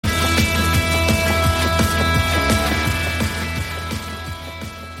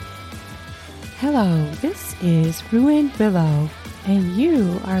Hello, this is Ruined Willow, and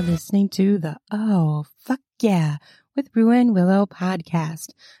you are listening to the Oh, Fuck Yeah with Ruined Willow podcast.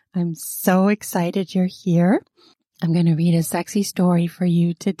 I'm so excited you're here. I'm going to read a sexy story for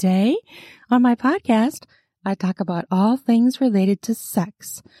you today. On my podcast, I talk about all things related to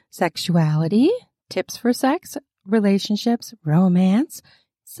sex, sexuality, tips for sex, relationships, romance,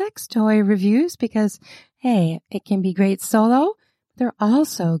 sex toy reviews, because, hey, it can be great solo. They're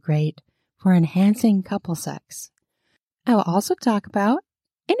also great for enhancing couple sex. I will also talk about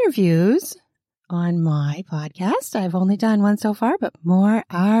interviews on my podcast. I've only done one so far, but more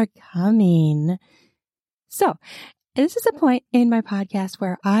are coming. So, this is a point in my podcast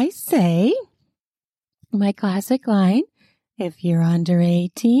where I say my classic line, if you're under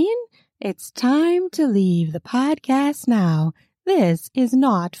 18, it's time to leave the podcast now. This is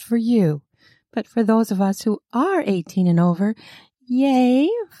not for you. But for those of us who are 18 and over, yay,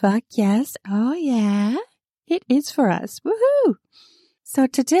 fuck yes, oh yeah, it is for us. Woohoo! So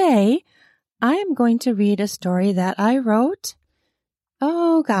today, I am going to read a story that I wrote,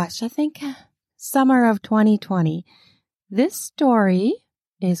 I think summer of 2020. This story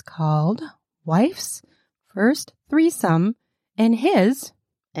is called Wife's First Threesome and His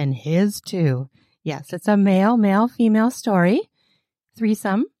Too. Yes, it's a male, female story,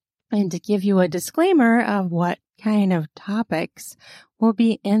 threesome. And to give you a disclaimer of what kind of topics will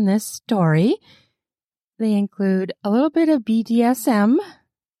be in this story, they include a little bit of BDSM,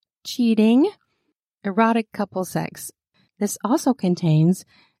 cheating, erotic couple sex. This also contains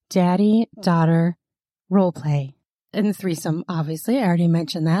daddy-daughter roleplay. And threesome, obviously. I already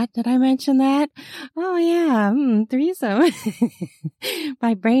mentioned that. Did I mention that? Oh, yeah, threesome.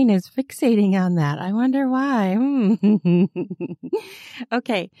 My brain is fixating on that. I wonder why.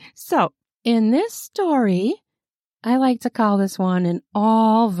 Okay, so in this story, I like to call this one an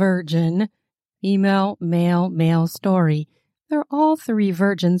all-virgin female, male story. They're all three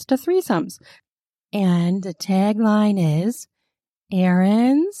virgins to threesomes. And the tagline is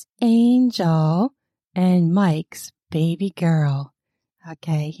Aaron's angel and Mike's baby girl.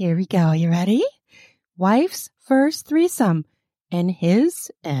 Okay, here we go. You ready? Wife's first threesome and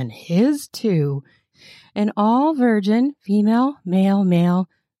his too. An all-virgin female, male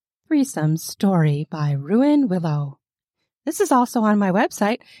threesome story by Ruined Willow. This is also on my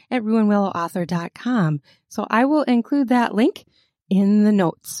website at ruinedwillowauthor.com. So I will include that link in the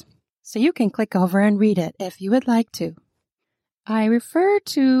notes. So you can click over and read it if you would like to. I refer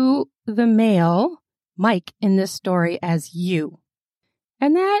to the male, Mike, in this story as you.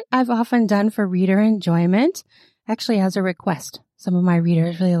 And that I've often done for reader enjoyment, actually as a request. Some of my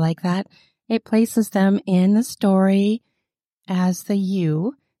readers really like that. It places them in the story as the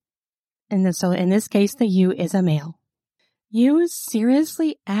you. And so in this case, the you is a male. You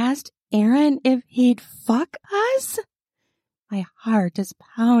seriously asked Aaron if he'd fuck us? My heart is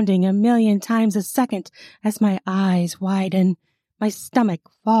pounding 1,000,000 times a second as my eyes widen. My stomach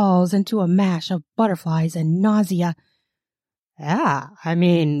falls into a mash of butterflies and nausea. Yeah, I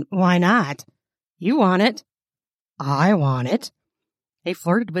mean, why not? You want it. I want it. They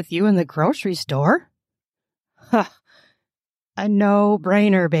flirted with you in the grocery store. Huh. A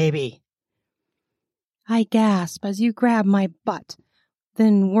no-brainer, baby. I gasp as you grab my butt,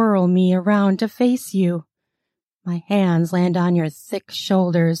 then whirl me around to face you. My hands land on your thick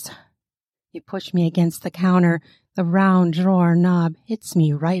shoulders. You push me against the counter. The round drawer knob hits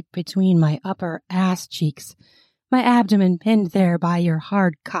me right between my upper ass cheeks. My abdomen pinned there by your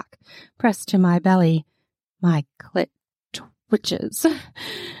hard cock, pressed to my belly. My clit twitches.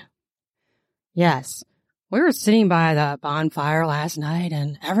 Yes, we were sitting by the bonfire last night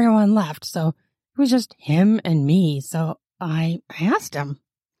and everyone left, so it was just him and me, so I asked him.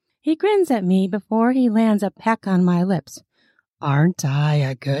 He grins at me before he lands a peck on my lips. Aren't I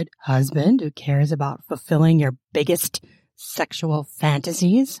a good husband who cares about fulfilling your biggest sexual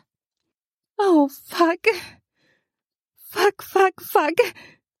fantasies? Oh, fuck. Fuck.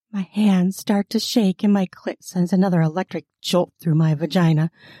 My hands start to shake and my clit sends another electric jolt through my vagina.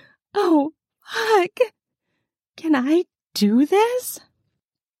 Oh, fuck. Can I do this?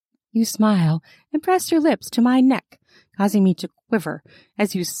 You smile and press your lips to my neck, causing me to quiver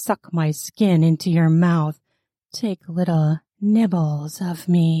as you suck my skin into your mouth. Take little nibbles of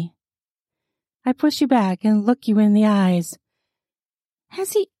me. I push you back and look you in the eyes.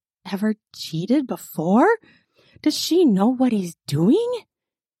 Has he ever cheated before? Does she know what he's doing?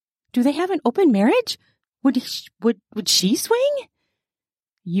 Do they have an open marriage? Would she swing?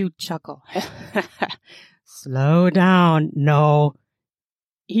 You chuckle. Slow down. No.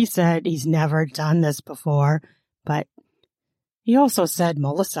 He said he's never done this before, but He also said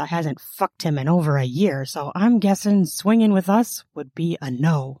Melissa hasn't fucked him in over a year, so I'm guessing swinging with us would be a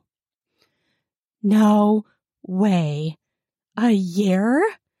no. No way. A year?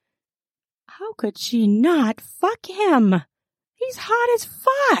 How could she not fuck him? He's hot as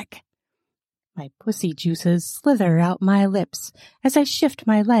fuck. My pussy juices slither out my lips as I shift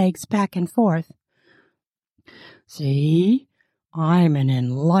my legs back and forth. See? I'm an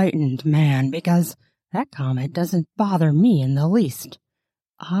enlightened man because that comment doesn't bother me in the least.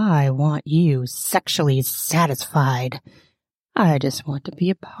 I want you sexually satisfied. I just want to be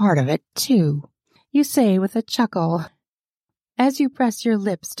a part of it, too, you say with a chuckle, as you press your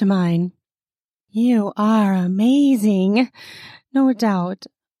lips to mine. You are amazing. No doubt.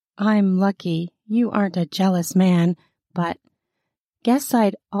 I'm lucky you aren't a jealous man, but guess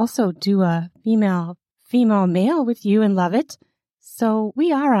I'd also do a female-male with you and love it, so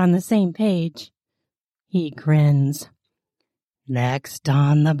we are on the same page. He grins. Next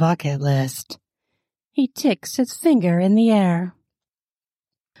on the bucket list. He ticks his finger in the air.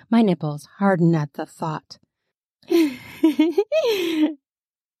 My nipples harden at the thought.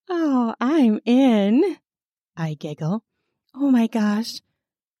 Oh, I'm in. I giggle. Oh my gosh.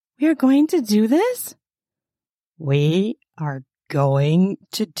 We are going to do this? We are going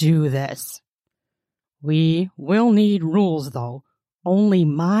to do this. We will need rules, though. Only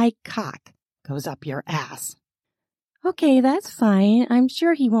my cock goes up your ass. Okay, that's fine. I'm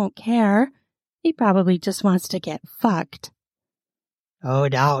sure he won't care. He probably just wants to get fucked. No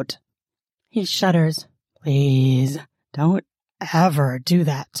doubt. He shudders. Please, don't ever do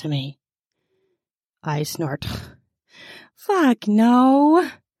that to me. I snort. Fuck no.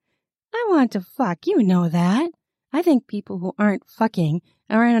 I want to fuck, you know that. I think people who aren't fucking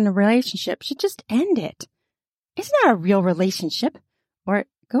or in a relationship should just end it. It's not a real relationship. Or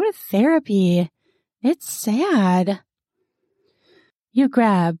go to therapy. It's sad. You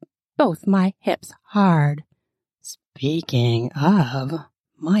grab both my hips hard. Speaking of,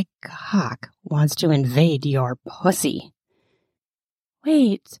 my cock wants to invade your pussy.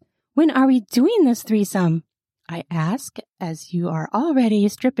 Wait, when are we doing this threesome? I ask, as you are already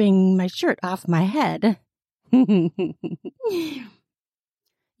stripping my shirt off my head. You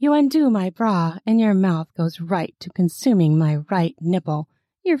undo my bra, and your mouth goes right to consuming my right nipple,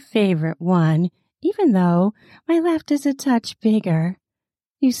 your favorite one, even though my left is a touch bigger.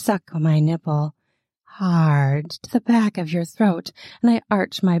 You suck on my nipple hard to the back of your throat, and I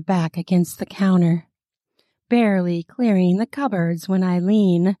arch my back against the counter, barely clearing the cupboards when I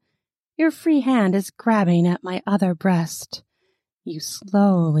lean. Your free hand is grabbing at my other breast. You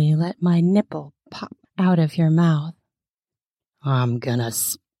slowly let my nipple pop out of your mouth. I'm gonna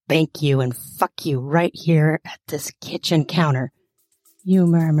spank you and fuck you right here at this kitchen counter, you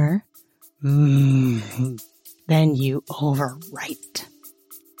murmur. Then you overwrite.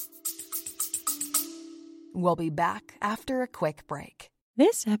 We'll be back after a quick break.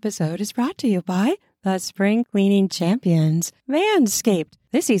 This episode is brought to you by the spring cleaning champions, Manscaped.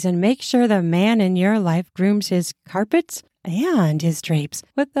 This season, make sure the man in your life grooms his carpets and his drapes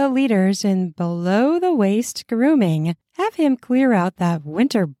with the leaders in below-the-waist grooming. Have him clear out that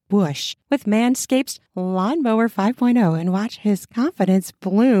winter bush with Manscaped's Lawnmower 5.0 and watch his confidence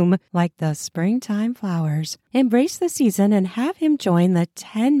bloom like the springtime flowers. Embrace the season and have him join the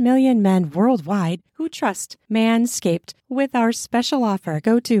 10 million men worldwide who trust Manscaped with our special offer.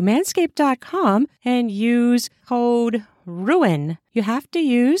 Go to manscaped.com and use code RUIN. You have to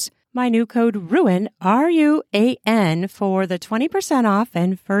use my new code RUIN, RUAN, for the 20% off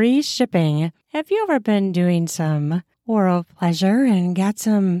and free shipping. Have you ever been doing some oral pleasure and got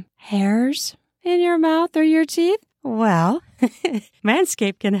some hairs in your mouth or your teeth? Well,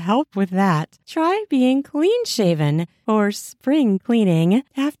 Manscaped can help with that. Try being clean-shaven or spring cleaning.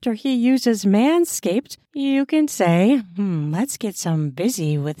 After he uses Manscaped, you can say, let's get some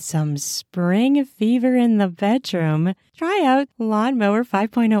busy with some spring fever in the bedroom. Try out Lawnmower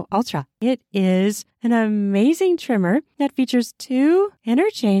 5.0 Ultra. It is an amazing trimmer that features 2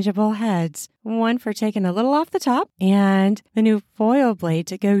 interchangeable heads. One for taking a little off the top and the new foil blade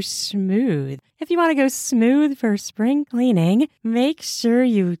to go smooth. If you want to go smooth for spring cleaning, make sure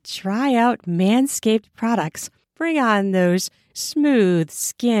you try out Manscaped products. Bring on those smooth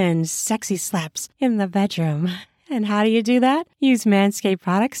skin, sexy slaps in the bedroom. And how do you do that? Use Manscaped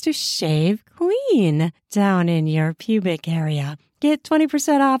products to shave clean down in your pubic area. Get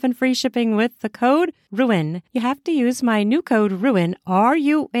 20% off and free shipping with the code RUIN. You have to use my new code RUIN,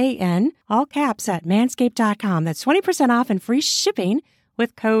 RUAN, all caps at manscaped.com. That's 20% off and free shipping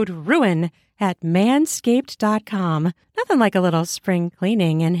with code RUIN at manscaped.com. Nothing like a little spring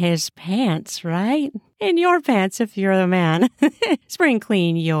cleaning in his pants, right? In your pants if you're the man. Spring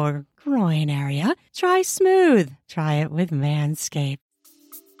clean your groin area. Try smooth. Try it with Manscaped.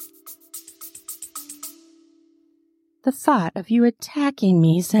 The thought of you attacking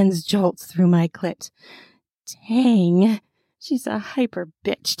me sends jolts through my clit. Dang, she's a hyper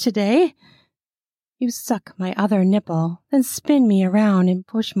bitch today. You suck my other nipple, then spin me around and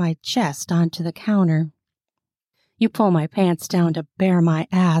push my chest onto the counter. You pull my pants down to bare my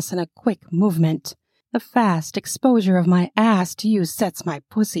ass in a quick movement. The fast exposure of my ass to you sets my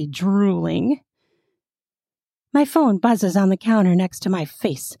pussy drooling. My phone buzzes on the counter next to my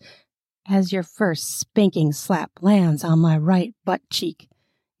face as your first spanking slap lands on my right butt cheek.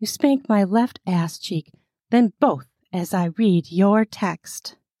 You spank my left ass cheek, then both as I read your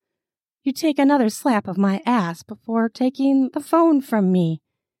text. You take another slap of my ass before taking the phone from me.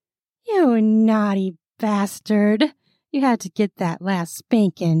 You naughty bastard. You had to get that last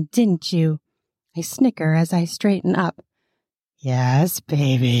spanking, didn't you? I snicker as I straighten up. Yes,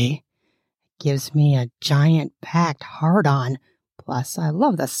 baby. It gives me a giant packed hard-on. Plus, I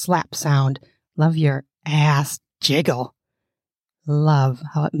love the slap sound. Love your ass jiggle. Love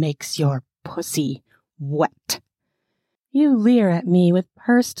how it makes your pussy wet. You leer at me with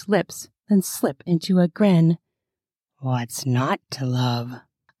pursed lips, then slip into a grin. What's not to love?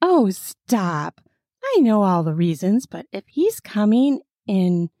 Oh, stop. I know all the reasons, but if he's coming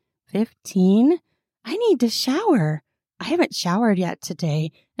in 15, I need to shower. I haven't showered yet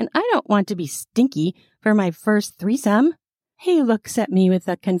today, and I don't want to be stinky for my first threesome. He looks at me with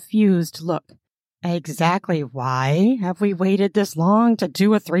a confused look. Exactly why have we waited this long to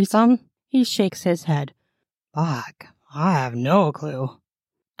do a threesome? He shakes his head. Fuck, I have no clue.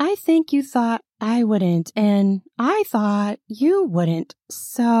 I think you thought I wouldn't, and I thought you wouldn't,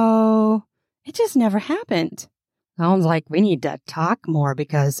 so it just never happened. Sounds like we need to talk more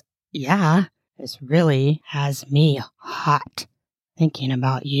because, yeah, this really has me hot. Thinking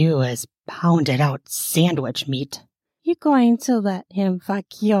about you as pounded out sandwich meat. You going to let him fuck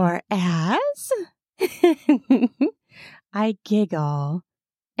your ass? I giggle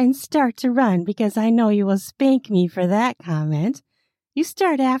and start to run because I know you will spank me for that comment. You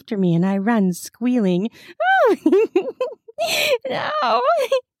start after me and I run squealing. Oh, no.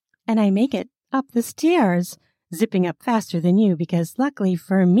 And I make it up the stairs, zipping up faster than you because luckily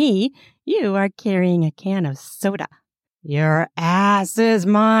for me, you are carrying a can of soda. Your ass is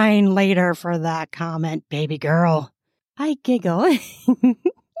mine later for that comment, baby girl. I giggle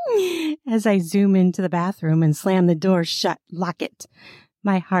as I zoom into the bathroom and slam the door shut, lock it.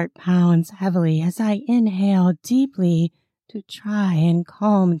 My heart pounds heavily as I inhale deeply to try and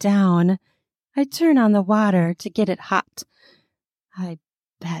calm down. I turn on the water to get it hot. I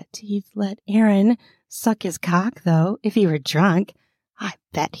bet he'd let Aaron suck his cock, though, if he were drunk. I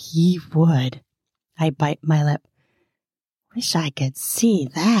bet he would. I bite my lip. Wish I could see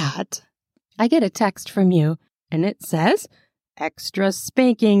that. I get a text from you, and it says, "Extra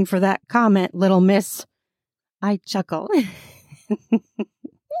spanking for that comment, little miss." I chuckle.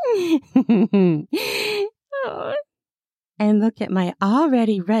 Oh. And look at my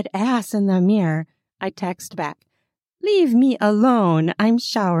already red ass in the mirror. I text back, "Leave me alone. I'm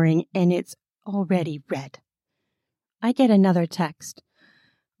showering and it's already red." I get another text.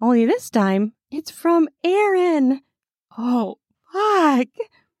 Only this time, it's from Aaron. Oh, fuck.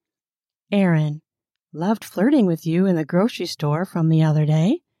 Aaron, loved flirting with you in the grocery store from the other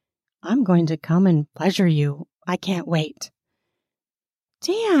day. I'm going to come and pleasure you. I can't wait.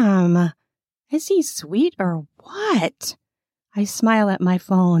 Damn. Is he sweet or what? I smile at my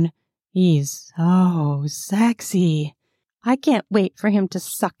phone. He's so sexy. I can't wait for him to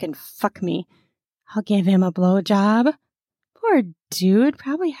suck and fuck me. I'll give him a blowjob. Poor dude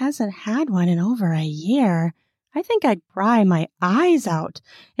probably hasn't had one in over a year. I think I'd cry my eyes out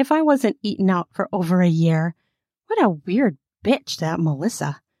if I wasn't eaten out for over a year. What a weird bitch, that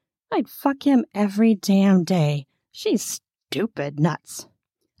Melissa. I'd fuck him every damn day. She's stupid nuts.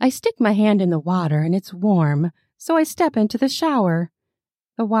 I stick my hand in the water and it's warm, so I step into the shower.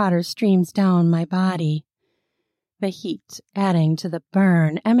 The water streams down my body, the heat adding to the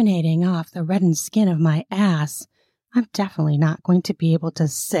burn emanating off the reddened skin of my ass. I'm definitely not going to be able to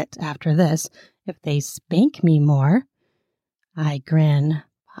sit after this if they spank me more. I grin.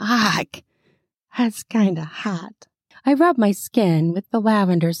 Fuck, that's kinda hot. I rub my skin with the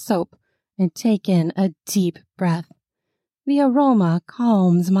lavender soap and take in a deep breath. The aroma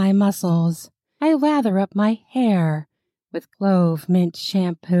calms my muscles. I lather up my hair with clove mint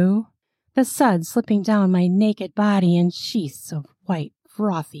shampoo, the suds slipping down my naked body in sheaths of white,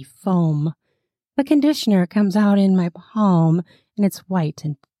 frothy foam. The conditioner comes out in my palm, and it's white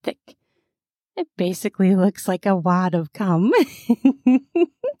and thick. It basically looks like a wad of cum.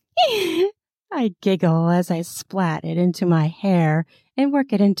 I giggle as I splat it into my hair and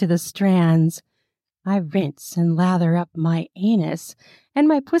work it into the strands. I rinse and lather up my anus and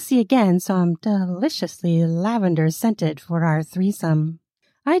my pussy again so I'm deliciously lavender-scented for our threesome.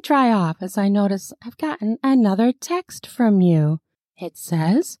 I dry off as I notice I've gotten another text from you. It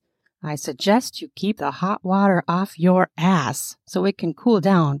says, I suggest you keep the hot water off your ass so it can cool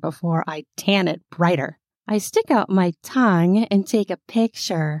down before I tan it brighter. I stick out my tongue and take a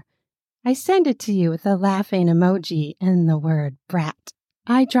picture. I send it to you with a laughing emoji and the word brat.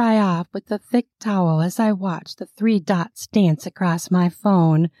 I dry off with the thick towel as I watch the 3 dots dance across my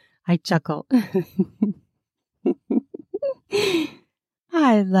phone. I chuckle.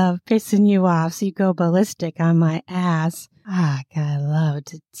 I love pissing you off so you go ballistic on my ass. I love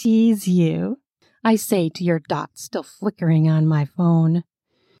to tease you. I say to your dots still flickering on my phone.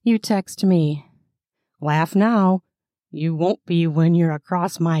 You text me. Laugh now. You won't be when you're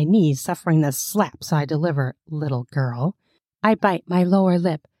across my knees suffering the slaps I deliver, little girl. I bite my lower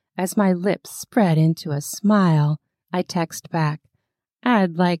lip as my lips spread into a smile. I text back,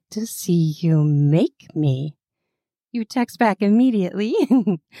 I'd like to see you make me. You text back immediately.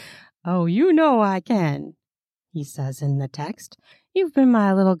 Oh, you know I can, he says in the text. You've been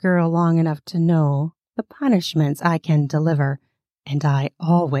my little girl long enough to know the punishments I can deliver, and I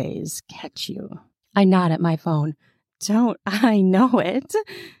always catch you. I nod at my phone. Don't I know it?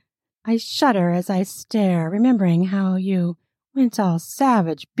 I shudder as I stare, remembering how you went all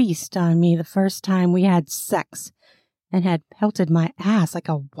savage beast on me the first time we had sex and had pelted my ass like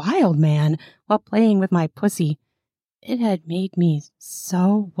a wild man while playing with my pussy. It had made me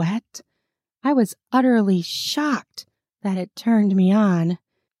so wet. I was utterly shocked that it turned me on.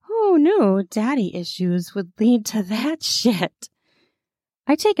 Who knew daddy issues would lead to that shit?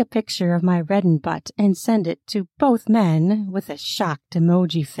 I take a picture of my reddened butt and send it to both men with a shocked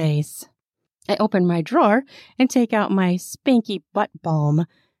emoji face. I open my drawer and take out my spanky butt balm.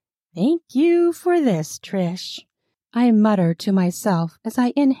 Thank you for this, Trish. I mutter to myself as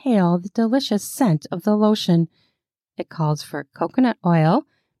I inhale the delicious scent of the lotion. It calls for coconut oil,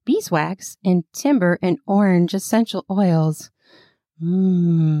 beeswax, and timber and orange essential oils.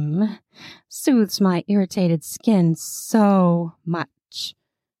 Soothes my irritated skin so much.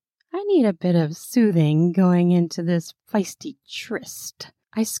 I need a bit of soothing going into this feisty tryst.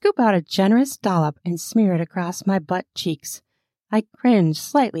 I scoop out a generous dollop and smear it across my butt cheeks. I cringe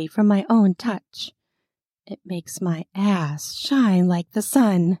slightly from my own touch. It makes my ass shine like the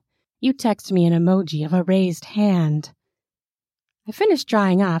sun. You text me an emoji of a raised hand. I finish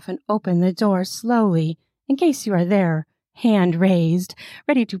drying off and open the door slowly, in case you are there, hand raised,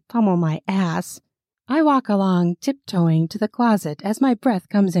 ready to pummel my ass. I walk along, tiptoeing to the closet as my breath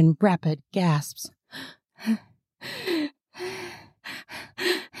comes in rapid gasps.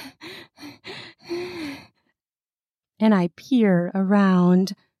 And I peer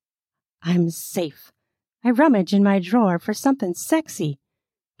around. I'm safe. I rummage in my drawer for something sexy.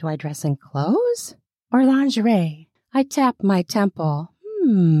 Do I dress in clothes or lingerie? I tap my temple.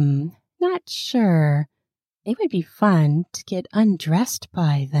 Not sure. It would be fun to get undressed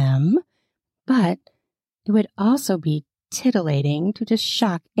by them, but it would also be titillating to just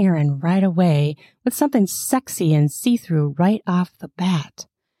shock Aaron right away with something sexy and see-through right off the bat.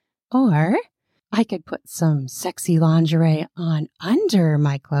 Or I could put some sexy lingerie on under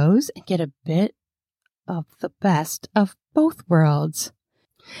my clothes and get a bit of the best of both worlds.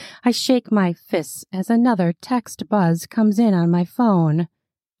 I shake my fists as another text buzz comes in on my phone.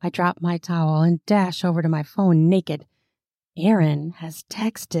 I drop my towel and dash over to my phone naked. Aaron has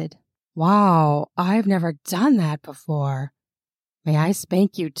texted. Wow, I've never done that before. May I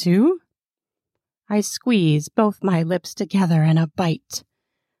spank you too? I squeeze both my lips together in a bite.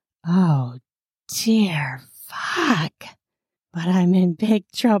 Oh, dear fuck. But I'm in big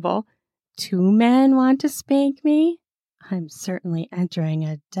trouble. 2 men want to spank me? I'm certainly entering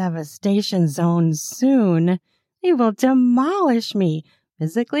a devastation zone soon. They will demolish me,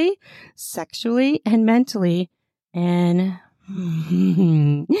 physically, sexually, and mentally. And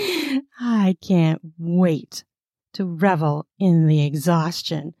I can't wait to revel in the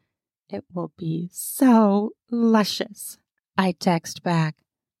exhaustion. It will be so luscious. I text back,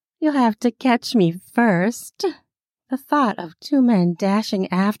 you'll have to catch me first. The thought of 2 men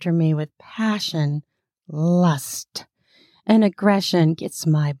dashing after me with passion, lust, and aggression gets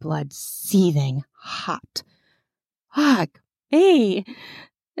my blood seething hot. Fuck me.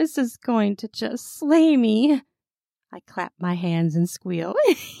 This is going to just slay me. I clap my hands and squeal.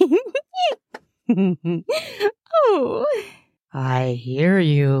 Oh, I hear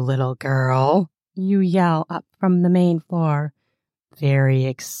you, little girl, you yell up from the main floor. Very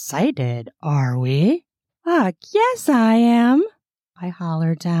excited, are we? Fuck, yes, I am, I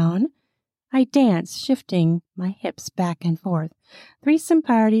holler down. I dance, shifting my hips back and forth. Threesome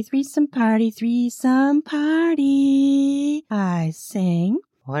party, threesome party, threesome party, I sing.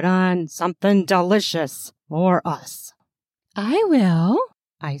 Put on something delicious for us. I will,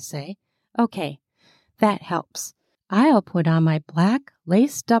 I say. Okay, that helps. I'll put on my black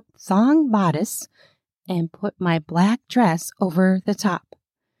laced-up thong bodice and put my black dress over the top.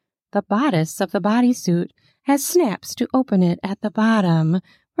 The bodice of the bodysuit has snaps to open it at the bottom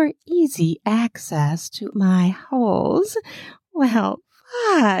for easy access to my holes. Well,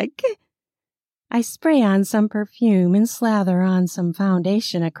 fuck. I spray on some perfume and slather on some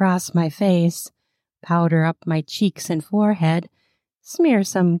foundation across my face, powder up my cheeks and forehead, smear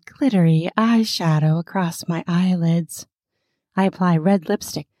some glittery eyeshadow across my eyelids. I apply red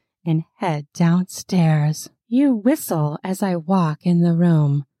lipstick and head downstairs. You whistle as I walk in the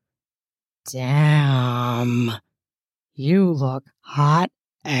room. Damn, you look hot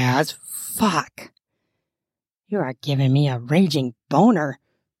as fuck. You are giving me a raging boner.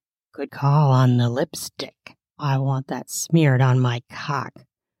 Good call on the lipstick. I want that smeared on my cock.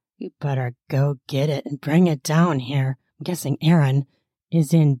 You better go get it and bring it down here. I'm guessing Aaron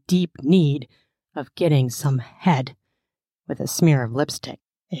is in deep need of getting some head with a smear of lipstick.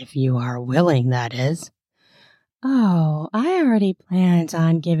 If you are willing, that is. Oh, I already planned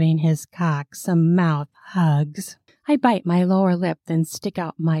on giving his cock some mouth hugs. I bite my lower lip, then stick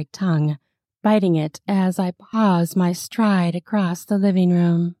out my tongue, biting it as I pause my stride across the living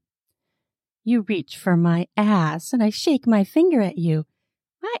room. You reach for my ass, and I shake my finger at you.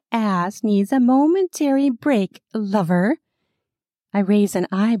 My ass needs a momentary break, lover. I raise an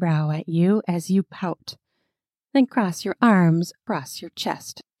eyebrow at you as you pout, then cross your arms across your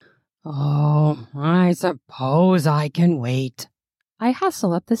chest. Oh, I suppose I can wait. I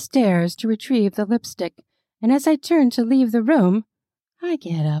hustle up the stairs to retrieve the lipstick, and as I turn to leave the room, I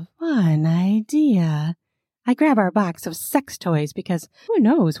get a fun idea. I grab our box of sex toys because who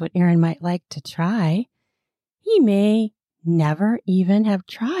knows what Aaron might like to try. He may never even have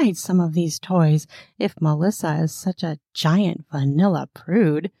tried some of these toys if Melissa is such a giant vanilla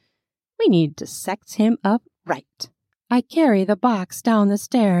prude. We need to sex him up right. I carry the box down the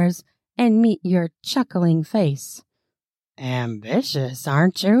stairs and meet your chuckling face. Ambitious,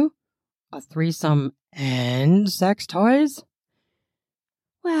 aren't you? A threesome and sex toys?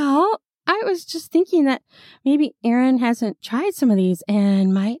 Well, I was just thinking that maybe Aaron hasn't tried some of these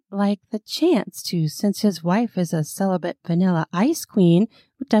and might like the chance to, since his wife is a celibate vanilla ice queen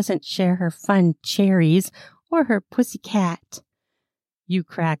who doesn't share her fun cherries or her pussy cat. You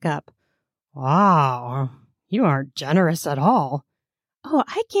crack up. Wow, you aren't generous at all. Oh,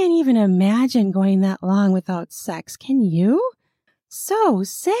 I can't even imagine going that long without sex. Can you? So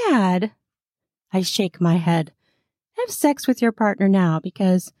sad. I shake my head. Have sex with your partner now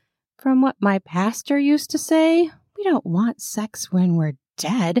because, from what my pastor used to say, we don't want sex when we're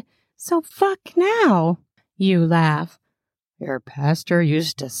dead. So fuck now. You laugh. Your pastor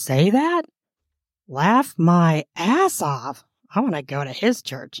used to say that? Laugh my ass off. I want to go to his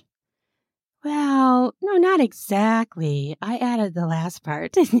church. Well, no, not exactly. I added the last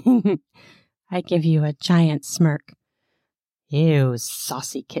part. I give you a giant smirk. You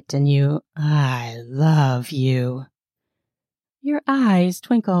saucy kitten, you. I love you. Your eyes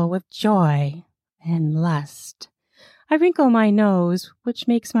twinkle with joy and lust. I wrinkle my nose, which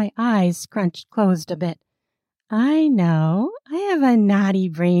makes my eyes scrunch closed a bit. I know, I have a naughty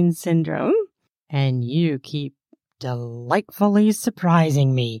brain syndrome. And you keep delightfully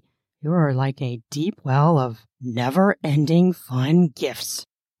surprising me. You're like a deep well of never-ending fun gifts.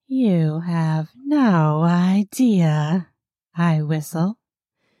 You have no idea, I whistle.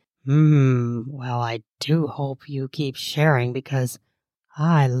 Well, I do hope you keep sharing because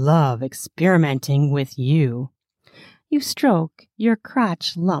I love experimenting with you. You stroke your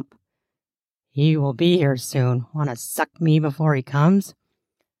crotch lump. He will be here soon. Want to suck me before he comes?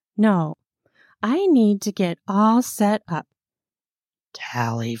 No, I need to get all set up.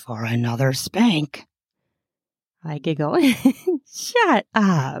 Tally for another spank. I giggle. Shut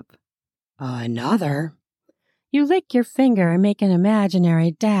up. Another? You lick your finger and make an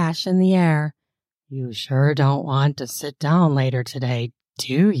imaginary dash in the air. You sure don't want to sit down later today,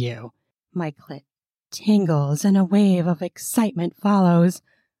 do you? My clit tingles and a wave of excitement follows.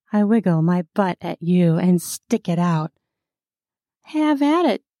 I wiggle my butt at you and stick it out. Have at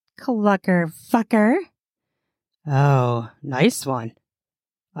it, clucker fucker. Oh, nice one.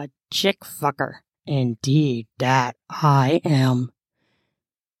 A chick fucker. Indeed, that I am.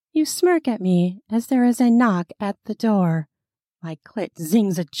 You smirk at me as there is a knock at the door. My clit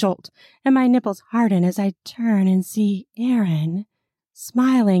zings a jolt, and my nipples harden as I turn and see Aaron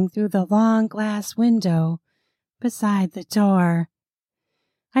smiling through the long glass window beside the door.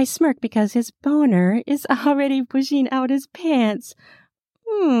 I smirk because his boner is already pushing out his pants.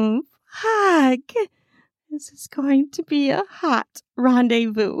 Fuck. This is going to be a hot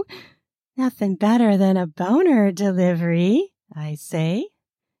rendezvous. Nothing better than a boner delivery, I say.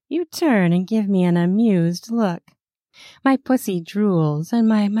 You turn and give me an amused look. My pussy drools and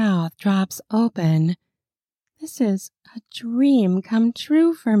my mouth drops open. This is a dream come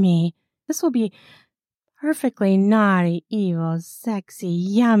true for me. This will be perfectly naughty, evil, sexy,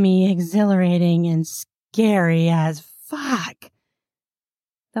 yummy, exhilarating, and scary as fuck.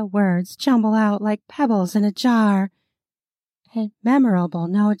 The words jumble out like pebbles in a jar. And memorable,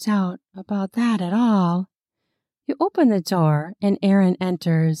 no doubt about that at all. You open the door and Aaron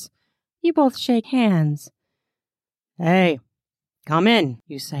enters. You both shake hands. Hey, come in,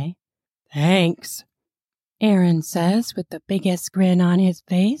 you say. Thanks, Aaron says with the biggest grin on his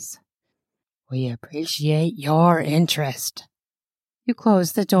face. We appreciate your interest. You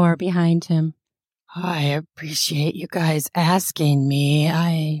close the door behind him. I appreciate you guys asking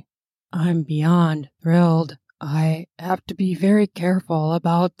me. I'm beyond thrilled. I have to be very careful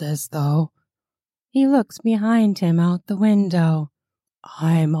about this, though. He looks behind him out the window.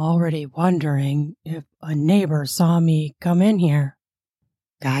 I'm already wondering if a neighbor saw me come in here.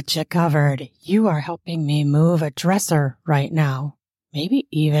 Gotcha covered. You are helping me move a dresser right now. Maybe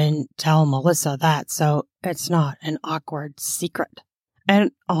even tell Melissa that so it's not an awkward secret.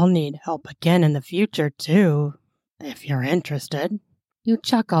 And I'll need help again in the future, too, if you're interested. You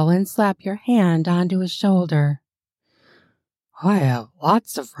chuckle and slap your hand onto his shoulder. I have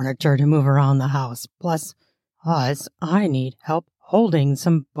lots of furniture to move around the house. Plus, I need help holding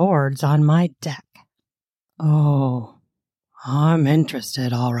some boards on my deck. Oh, I'm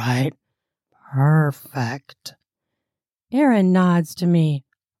interested, all right. Perfect. Aaron nods to me.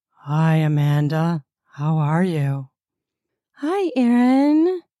 Hi, Amanda. How are you? Hi,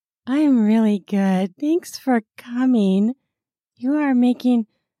 Aaron. I'm really good. Thanks for coming. You are making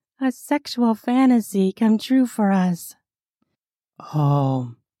a sexual fantasy come true for us.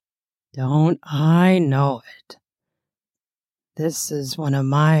 Oh, don't I know it? This is one of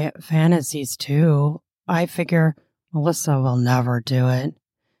my fantasies, too. I figure Melissa will never do it.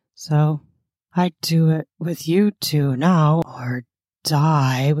 So I do it with you two now, or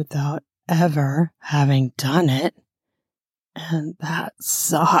die without ever having done it. And that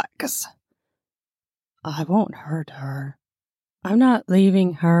sucks. I won't hurt her. I'm not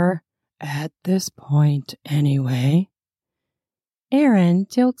leaving her at this point anyway. Aaron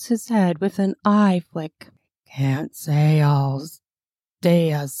tilts his head with an eye flick. Can't say I'll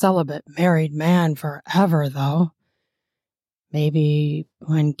stay a celibate married man forever, though. Maybe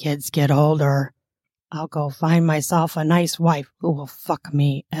when kids get older, I'll go find myself a nice wife who will fuck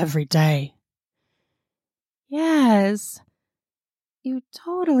me every day. Yes, you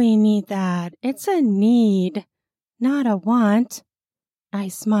totally need that. It's a need, not a want. I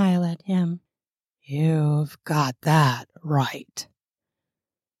smile at him. You've got that right.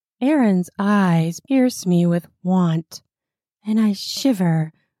 Aaron's eyes pierce me with want, and I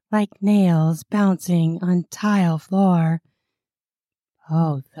shiver like nails bouncing on tile floor.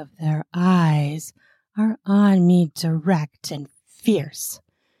 Both of their eyes are on me direct and fierce,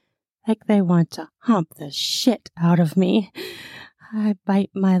 like they want to hump the shit out of me. I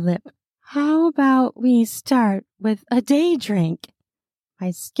bite my lip. How about we start with a day drink? My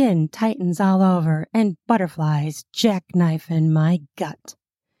skin tightens all over and butterflies jackknife in my gut.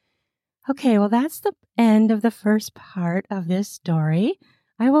 Okay, well, that's the end of the first part of this story.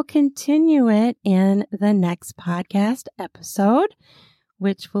 I will continue it in the next podcast episode,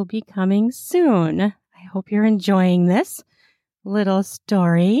 which will be coming soon. I hope you're enjoying this little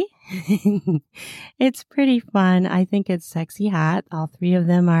story. It's pretty fun. I think it's sexy hot. All three of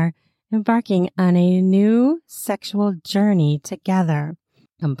them are embarking on a new sexual journey together.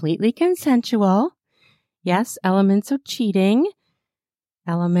 Completely consensual. Yes, elements of cheating.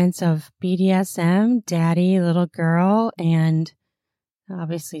 Elements of BDSM, daddy, little girl, and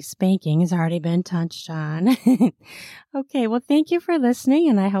obviously spanking has already been touched on. Okay, well, thank you for listening,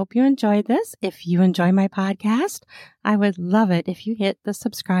 and I hope you enjoyed this. If you enjoy my podcast, I would love it if you hit the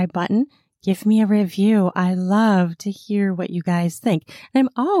subscribe button. Give me a review. I love to hear what you guys think. And I'm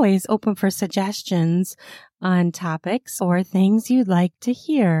always open for suggestions on topics or things you'd like to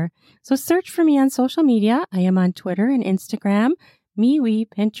hear. So search for me on social media. I am on Twitter and Instagram, MeWe,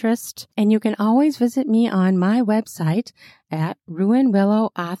 Pinterest, and you can always visit me on my website at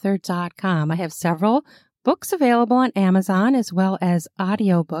ruinwillowauthor.com. I have several books available on Amazon as well as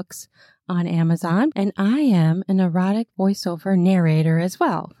audiobooks on Amazon, and I am an erotic voiceover narrator as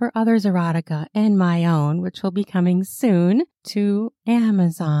well for others' erotica and my own, which will be coming soon to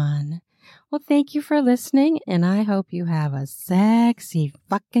Amazon. Well, thank you for listening, and I hope you have a sexy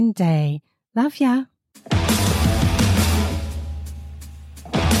fucking day. Love ya.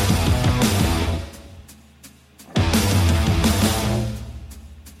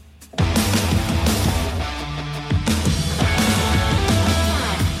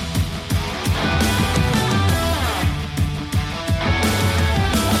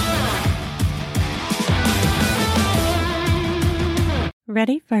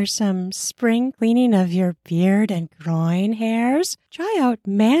 Ready for some spring cleaning of your beard and groin hairs? Try out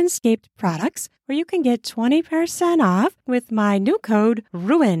Manscaped products where you can get 20% off with my new code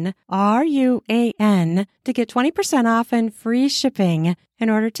RUAN, RUAN, to get 20% off and free shipping. In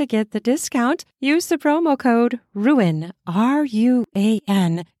order to get the discount, use the promo code RUAN,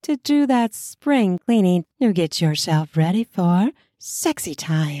 RUAN, to do that spring cleaning. You get yourself ready for sexy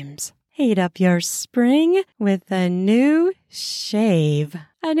times. Heat up your spring with a new shave,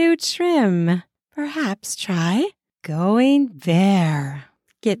 a new trim. Perhaps try going bare.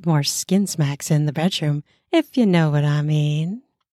 Get more skin smacks in the bedroom, if you know what I mean.